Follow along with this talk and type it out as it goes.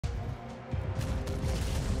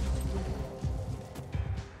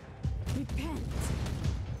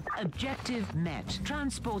Objective met.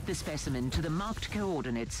 Transport the specimen to the marked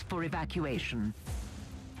coordinates for evacuation.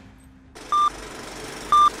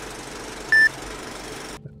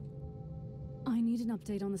 I need an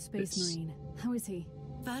update on the Space Marine. How is he?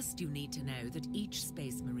 First, you need to know that each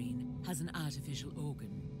Space Marine has an artificial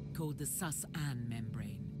organ called the sus-an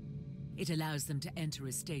membrane. It allows them to enter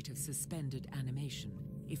a state of suspended animation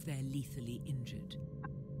if they're lethally injured.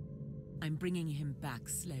 I'm bringing him back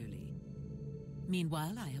slowly.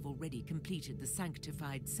 Meanwhile, I have already completed the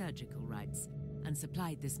sanctified surgical rites and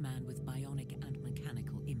supplied this man with bionic and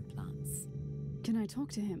mechanical implants. Can I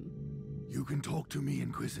talk to him? You can talk to me,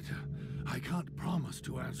 Inquisitor. I can't promise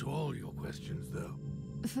to answer all your questions, though.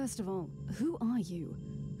 First of all, who are you?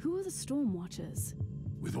 Who are the Storm Watchers?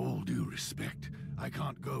 With all due respect, I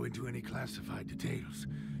can't go into any classified details.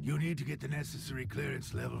 You need to get the necessary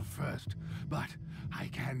clearance level first, but I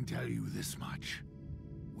can tell you this much.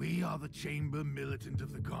 We are the Chamber Militant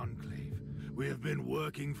of the Conclave. We have been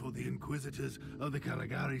working for the Inquisitors of the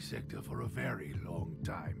Caligari sector for a very long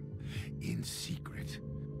time, in secret.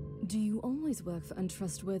 Do you always work for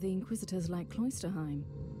untrustworthy Inquisitors like Cloisterheim?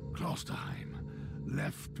 Klosterheim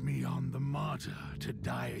left me on the Martyr to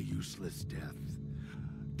die a useless death.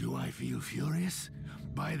 Do I feel furious?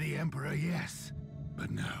 By the Emperor, yes. But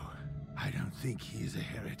no, I don't think he is a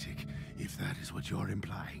heretic, if that is what you're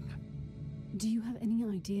implying. Do you have any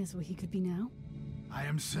ideas where he could be now? I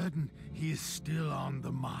am certain he is still on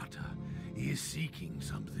the Martyr. He is seeking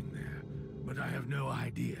something there, but I have no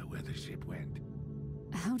idea where the ship went.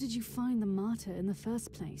 How did you find the Martyr in the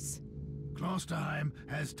first place? Klosterheim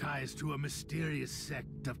has ties to a mysterious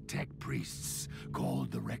sect of tech priests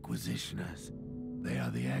called the Requisitioners. They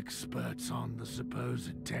are the experts on the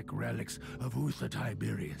supposed tech relics of Uther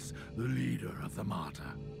Tiberius, the leader of the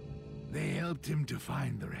Martyr. They helped him to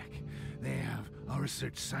find the wreck. They have a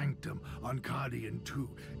research sanctum on Kardian 2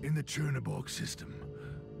 in the Chernobyl system.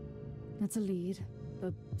 That's a lead,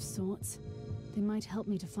 of sorts. They might help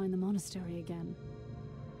me to find the monastery again.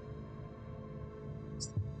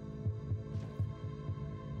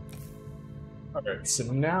 Okay, so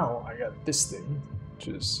now I got this thing, which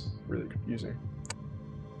is really confusing.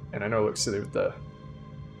 And I know it looks silly with the,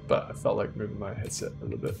 but I felt like moving my headset a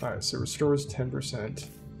little bit. Alright, so restores 10%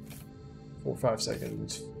 for 5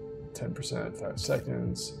 seconds, 10%, 5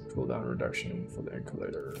 seconds, cooldown reduction for the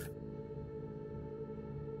Incubator.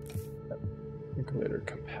 Incubator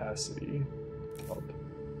capacity. Oh,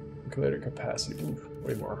 Incubator capacity, oof,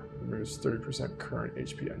 way more. Removes 30% current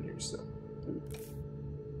HP unused, so.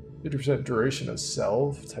 50% duration of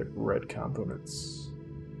salve type red components.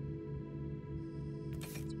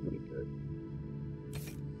 That's really good.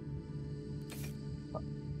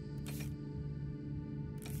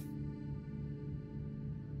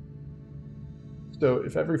 So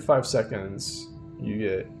if every 5 seconds you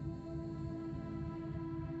get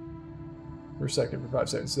per second for 5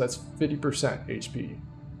 seconds, so that's 50% HP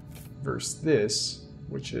versus this,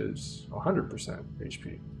 which is 100%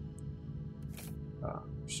 HP.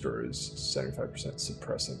 Restores 75%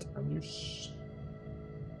 suppressant unuse.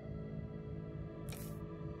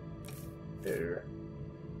 There.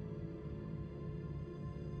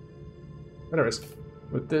 Anyways,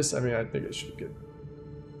 with this, I mean, I think it should be good.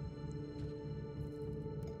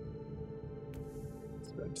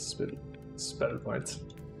 Better point.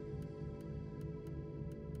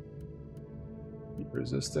 Heat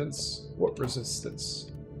resistance. What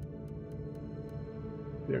resistance?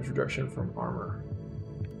 The introduction from armor.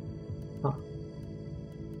 Huh.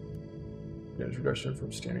 The introduction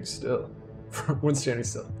from standing still. When standing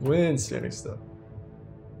still. When standing still.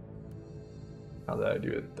 Not that I do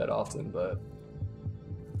it that often, but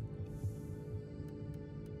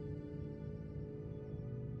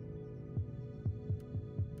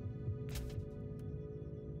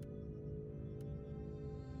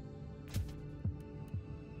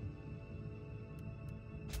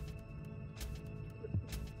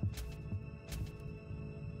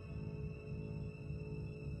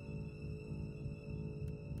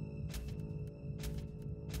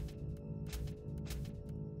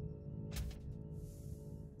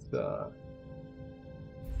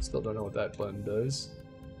still don't know what that button does.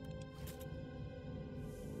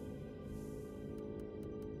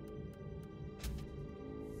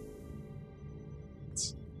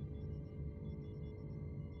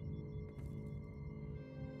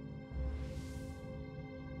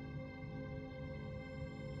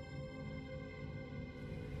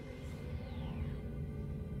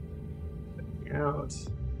 Out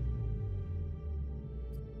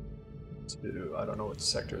to, I don't know what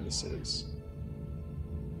sector this is.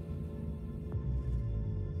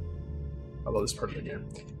 love this part of the game.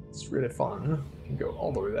 It's really fun. You can go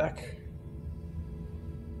all the way back.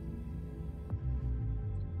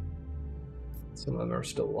 Some of them are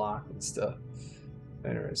still locked and stuff.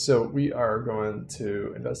 Anyway, so we are going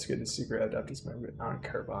to investigate the secret Adeptus magnet on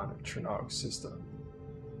Carbon Trinog system.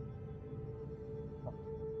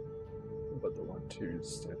 What the 1-2s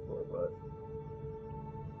stand for, but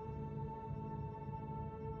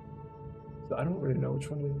so I don't really know which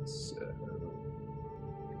one it is.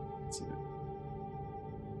 Let's see.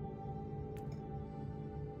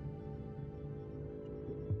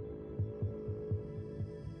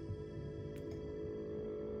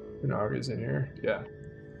 Trinog is in here, yeah.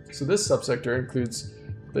 So this subsector includes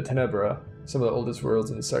the Tenebra, some of the oldest worlds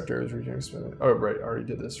in the sector is reaching expanded. Oh right, I already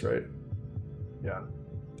did this, right? Yeah.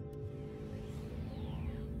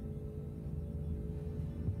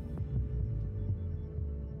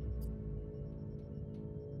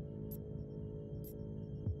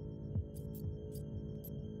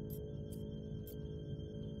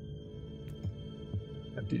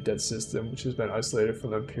 Empty dead system, which has been isolated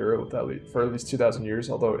from the Imperial for at least 2,000 years,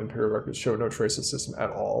 although Imperial records show no trace of the system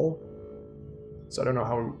at all. So I don't know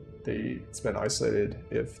how it's been isolated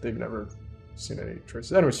if they've never seen any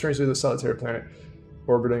traces. Anyway, strangely, the solitary planet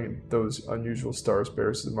orbiting those unusual stars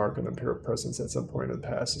bears the mark of the Imperial presence at some point in the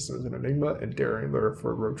past. System is an enigma and daring lure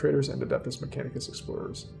for rogue traders and Adeptus Mechanicus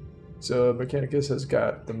explorers. So Mechanicus has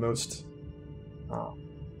got the most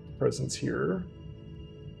presence here.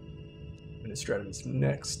 Administrative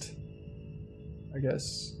next, I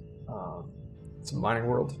guess. It's a mining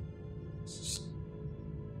world.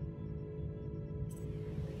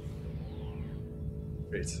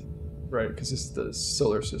 Great. Right, because this is the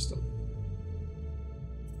solar system.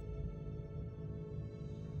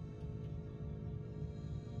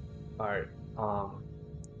 Alright,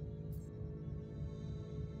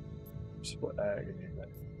 split ag and name that.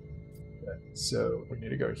 Okay, so we need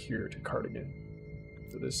to go here to Kardian.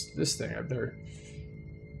 So this thing up there,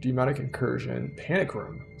 Daemonic Incursion, Panic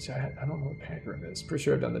Room. See, I don't know what Panic Room is. Pretty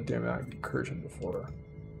sure I've done the Daemonic Incursion before.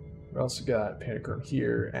 We also got Panic Room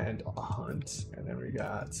here and a hunt, and then we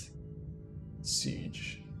got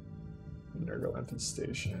Siege, Nergal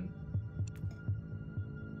Infestation.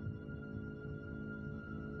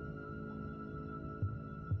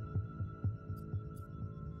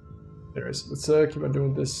 Anyways, let's keep on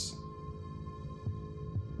doing this.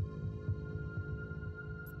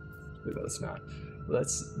 That's not.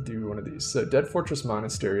 Let's do one of these. So, Dead Fortress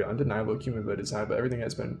Monastery, undeniable human by design, but everything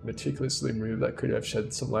has been meticulously removed that could have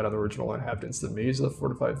shed some light on the original inhabitants. The maze of the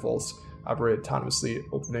fortified vaults operate autonomously,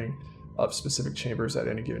 opening up specific chambers at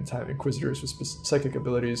any given time. Inquisitors with psychic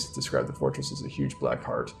abilities describe the fortress as a huge black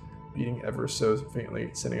heart, beating ever so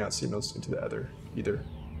faintly, sending out signals into the ether.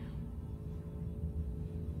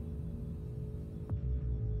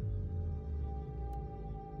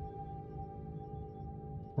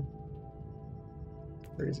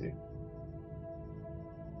 Crazy.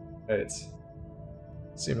 Right.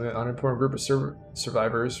 Seemingly an unimportant group of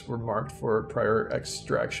survivors were marked for prior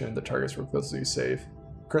extraction. The targets were currently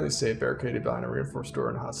safe, barricaded behind a reinforced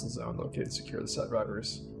door in a hostile zone located to secure the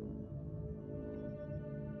survivors.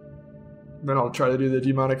 Then I'll try to do the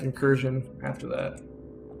Daemonic Incursion after that.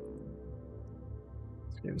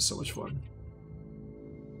 This game is so much fun.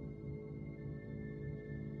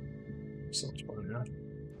 So much fun, yeah.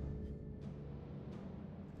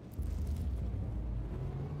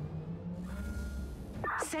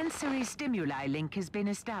 Sensory stimuli link has been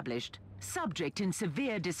established. Subject in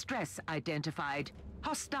severe distress identified.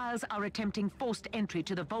 Hostiles are attempting forced entry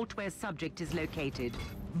to the vault where subject is located.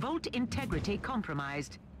 Vault integrity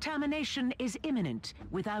compromised. Termination is imminent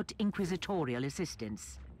without Inquisitorial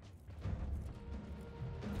assistance.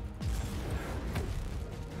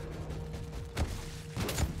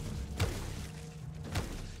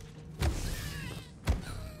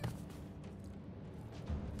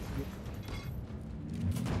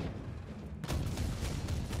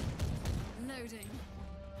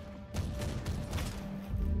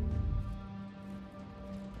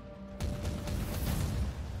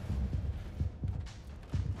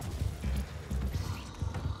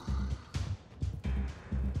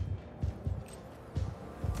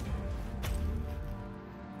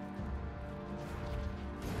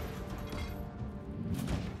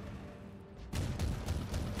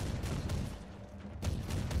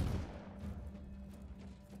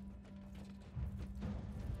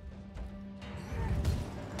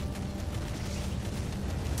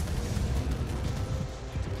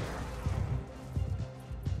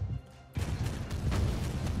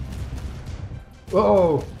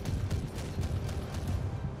 Whoa!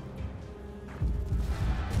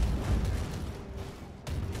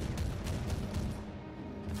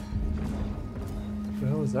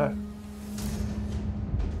 hell is that?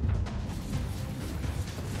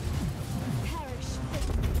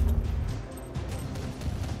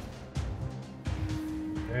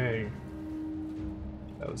 Dang.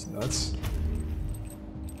 That was nuts.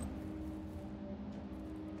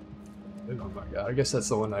 Oh my god, I guess that's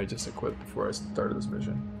the one I just equipped before I started this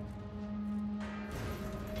mission.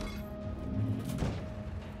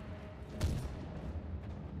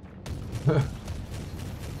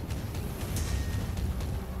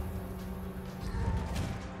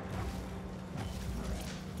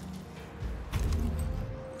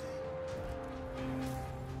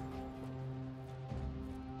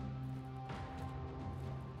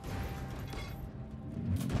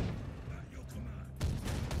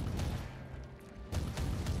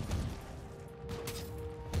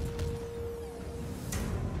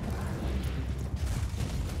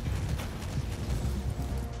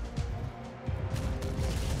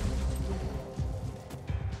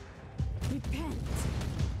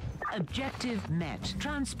 Objective met.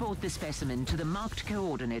 Transport the specimen to the marked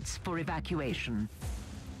coordinates for evacuation.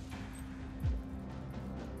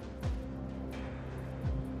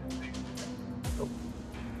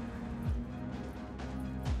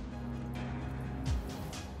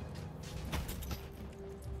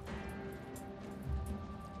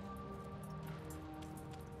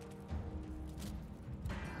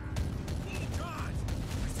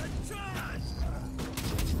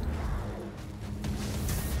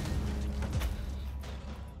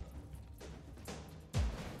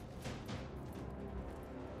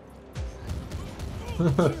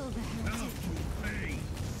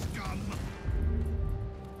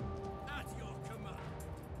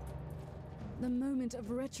 The moment of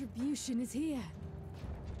retribution is here.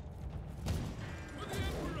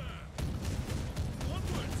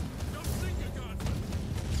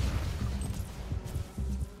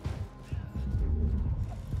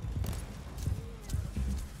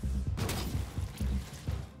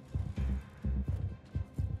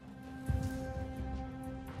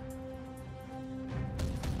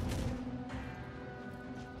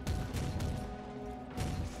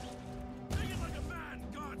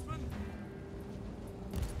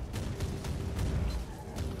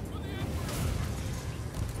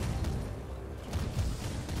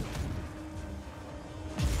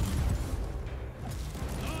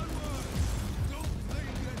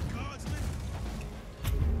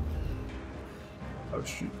 Oh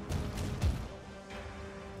shoot.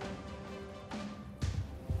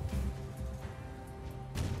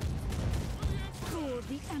 For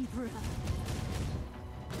the Emperor.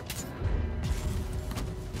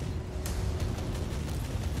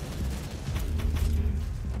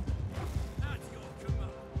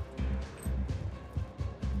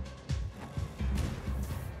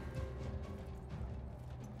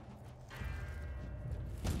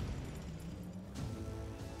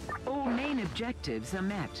 All main objectives are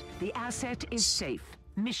met. The asset is safe.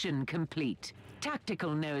 Mission complete.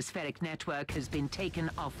 Tactical noospheric network has been taken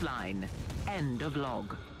offline. End of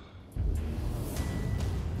log.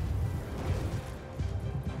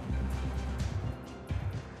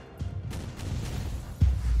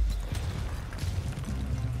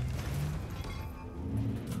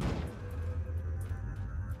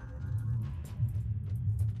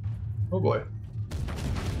 Oh boy.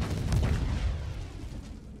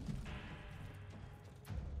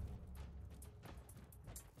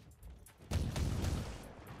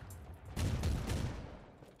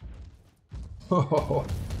 Oh,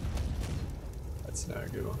 that's not a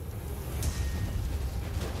good one.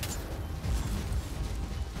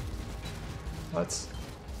 What?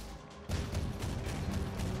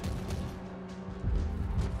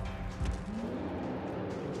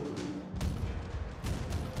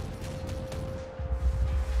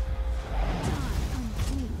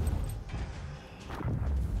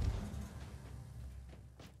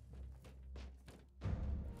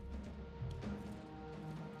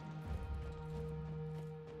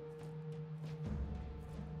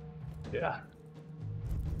 Yeah.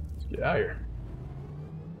 Let's get out of here.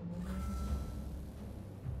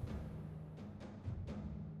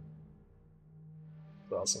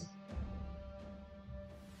 That's awesome.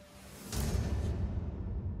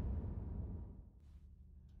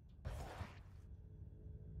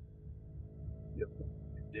 Yep.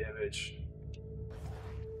 Damage.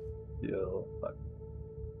 Deal.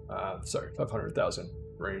 Sorry, 500,000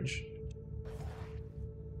 range.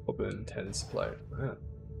 Open 10 supply.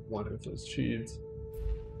 One if it's achieved.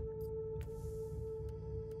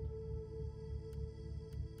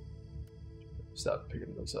 Stop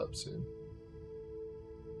picking those up soon.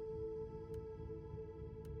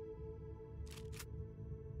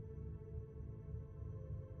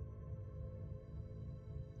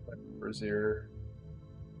 Brazier.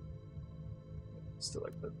 Still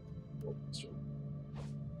like the old pistol.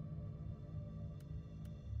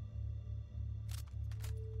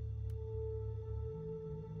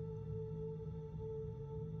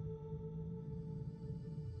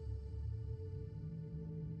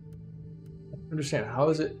 Understand, how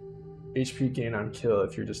is it HP gain on kill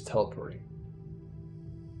if you're just teleporting?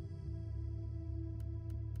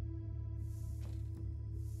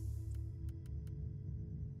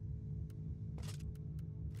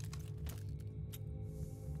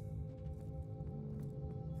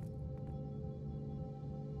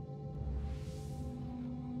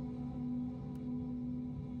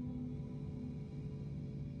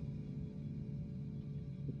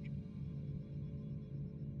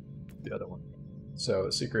 The other one. So,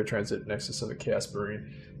 a secret transit nexus of the Chaos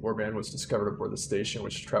Marine warband was discovered aboard the station,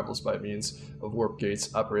 which travels by means of warp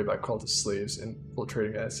gates operated by cultist slaves.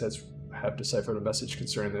 Infiltrating assets have deciphered a message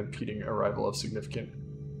concerning the impeding arrival of significant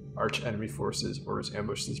arch-enemy forces, or has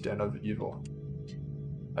ambushed this den of evil.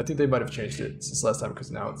 I think they might have changed it since last time,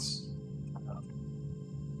 because now it's...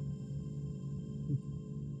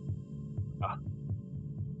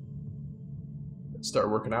 Start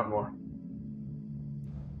working out more.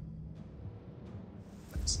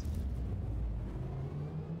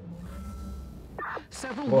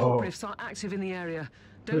 Several Whoa. warp rifts are active in the area.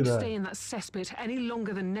 Don't stay in that cesspit any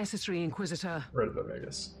longer than necessary, Inquisitor. Right above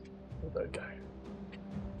Vegas. That guy.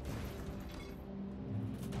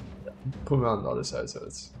 Put him on the other side so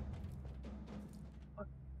it's...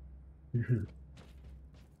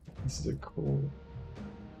 This is a cool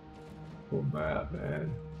map,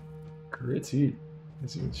 man. Gritty.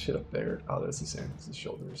 There's even shit up there. Oh, that's the same. It's the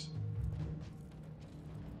shoulders.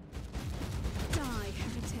 Die,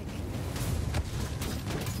 heretic.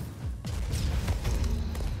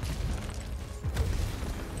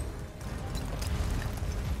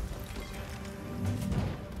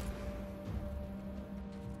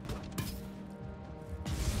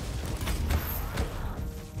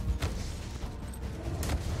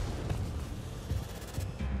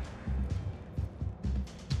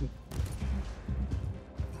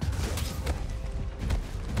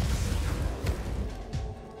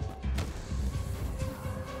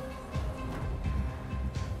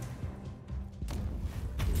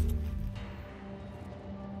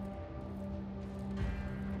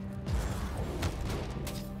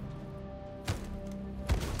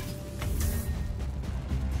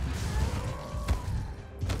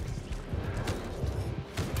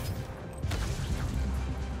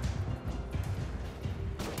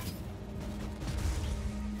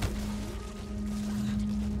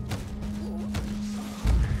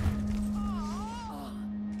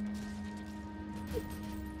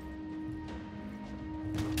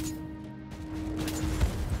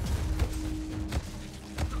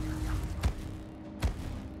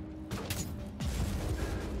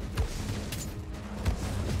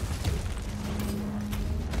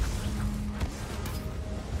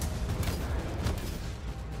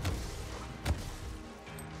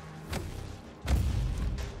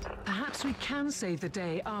 We can save the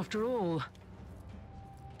day after all.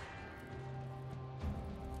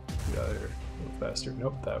 Get out of here a little faster.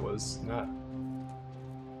 Nope, that was not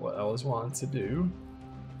what I was wanting to do.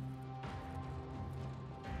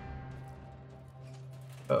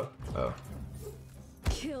 Oh.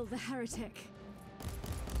 Kill the heretic.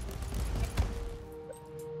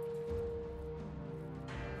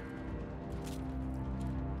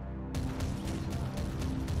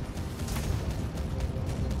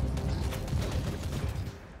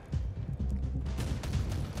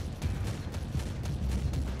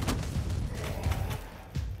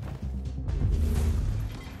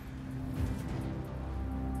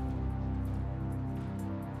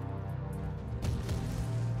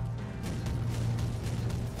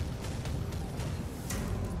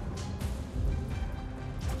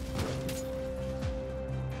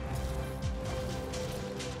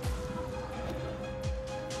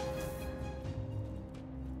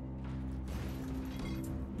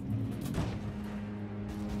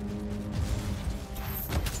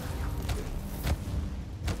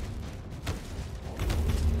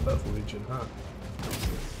 Legion, huh?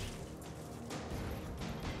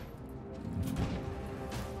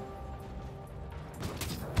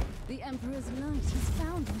 The Emperor's light has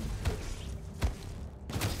found me.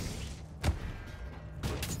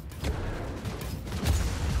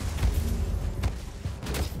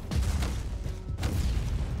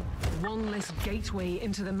 One less gateway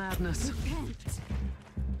into the madness. Repent.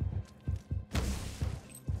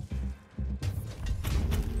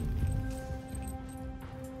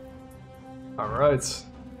 Alright.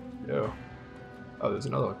 Yo. Oh, there's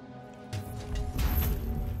another one.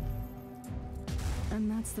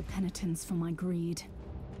 That's the penitence for my greed.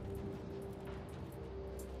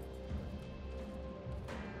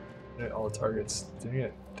 Hit all the targets. Dang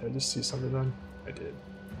it. Did I just see something then? I did.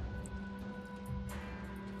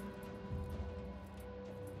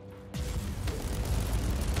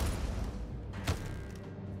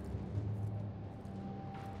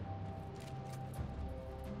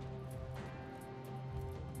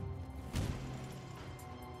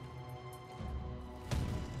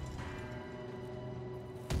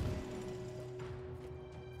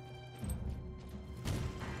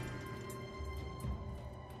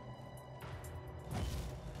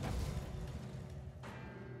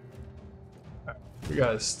 We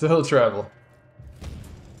gotta still travel.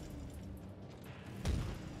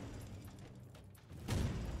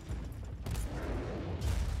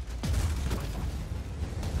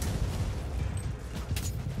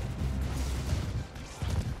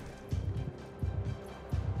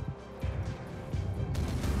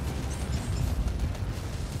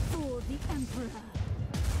 For the Emperor.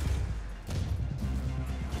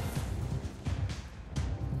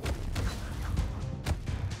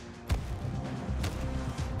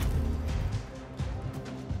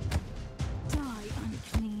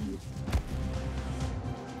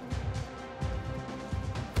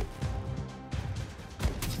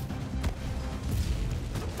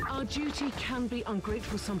 Our duty can be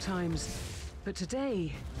ungrateful sometimes, but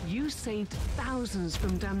today you saved thousands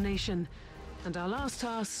from damnation, and our last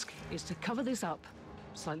task is to cover this up.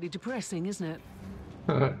 Slightly depressing, isn't it?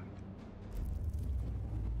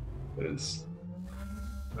 It is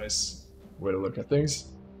a nice way to look at things.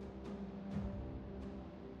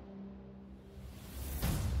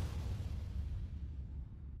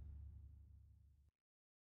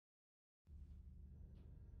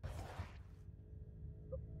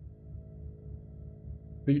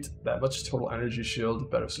 Beat that much total energy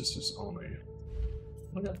shield, better sisters only.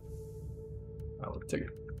 Okay. I'll take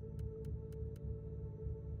it.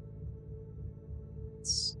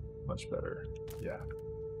 It's much better. Yeah.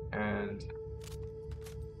 And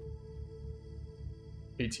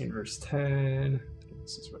 18 verse 10. I think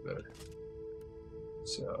this is way better.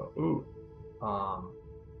 So, ooh.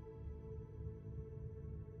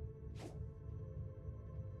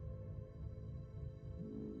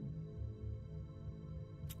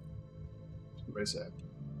 What do I say?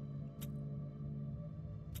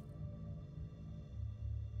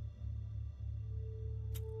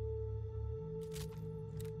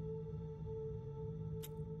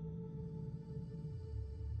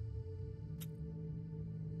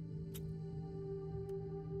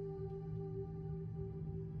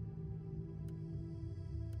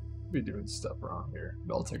 Be doing stuff wrong here.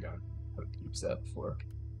 Meltagun. I haven't used that before.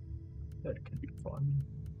 That could be fun.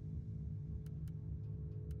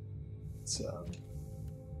 Let's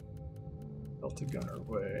melt a gunner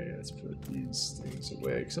away. Let's put these things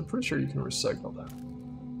away because I'm pretty sure you can recycle them.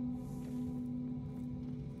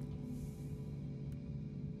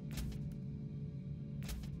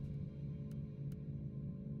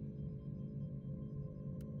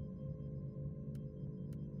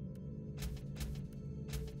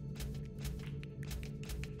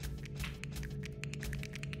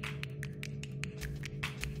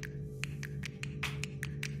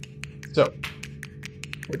 So,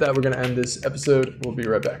 with that, we're going to end this episode. We'll be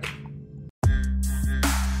right back.